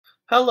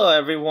Hello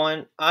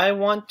everyone. I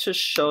want to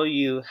show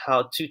you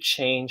how to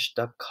change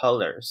the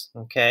colors,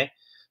 okay?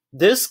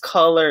 This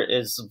color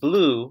is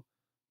blue,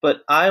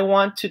 but I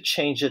want to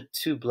change it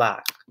to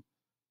black.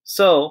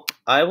 So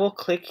I will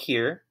click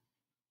here,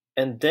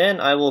 and then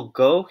I will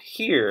go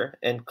here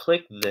and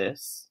click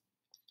this,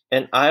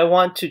 and I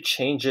want to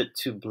change it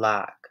to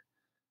black.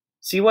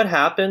 See what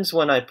happens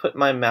when I put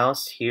my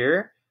mouse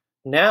here?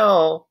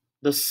 Now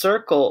the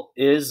circle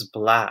is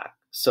black.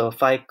 So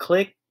if I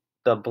click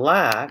the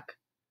black,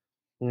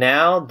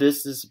 now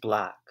this is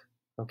black,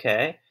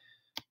 okay?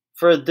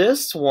 For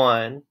this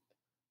one,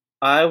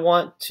 I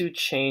want to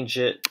change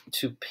it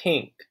to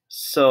pink.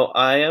 So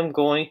I am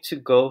going to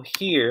go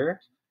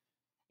here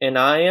and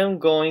I am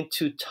going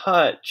to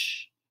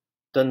touch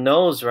the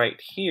nose right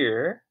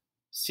here.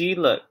 See,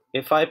 look,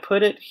 if I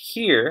put it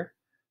here,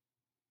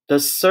 the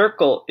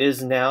circle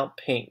is now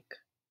pink.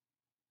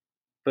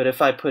 But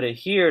if I put it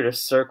here, the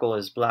circle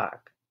is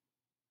black.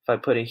 If I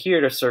put it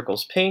here, the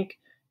circle's pink.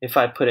 If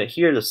I put it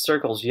here, the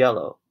circle's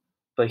yellow.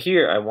 But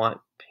here I want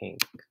pink,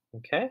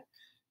 okay?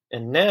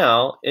 And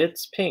now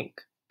it's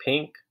pink,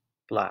 pink,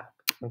 black,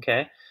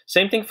 okay?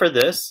 Same thing for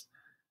this.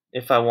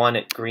 If I want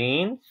it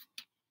green,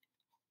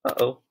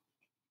 uh-oh.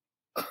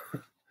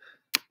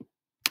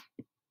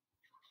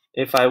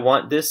 If I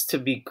want this to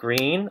be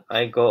green,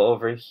 I go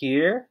over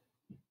here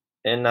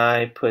and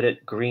I put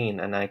it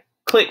green and I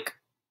click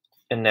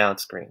and now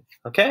it's green,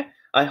 okay?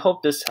 I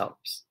hope this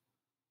helps.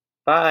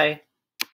 Bye.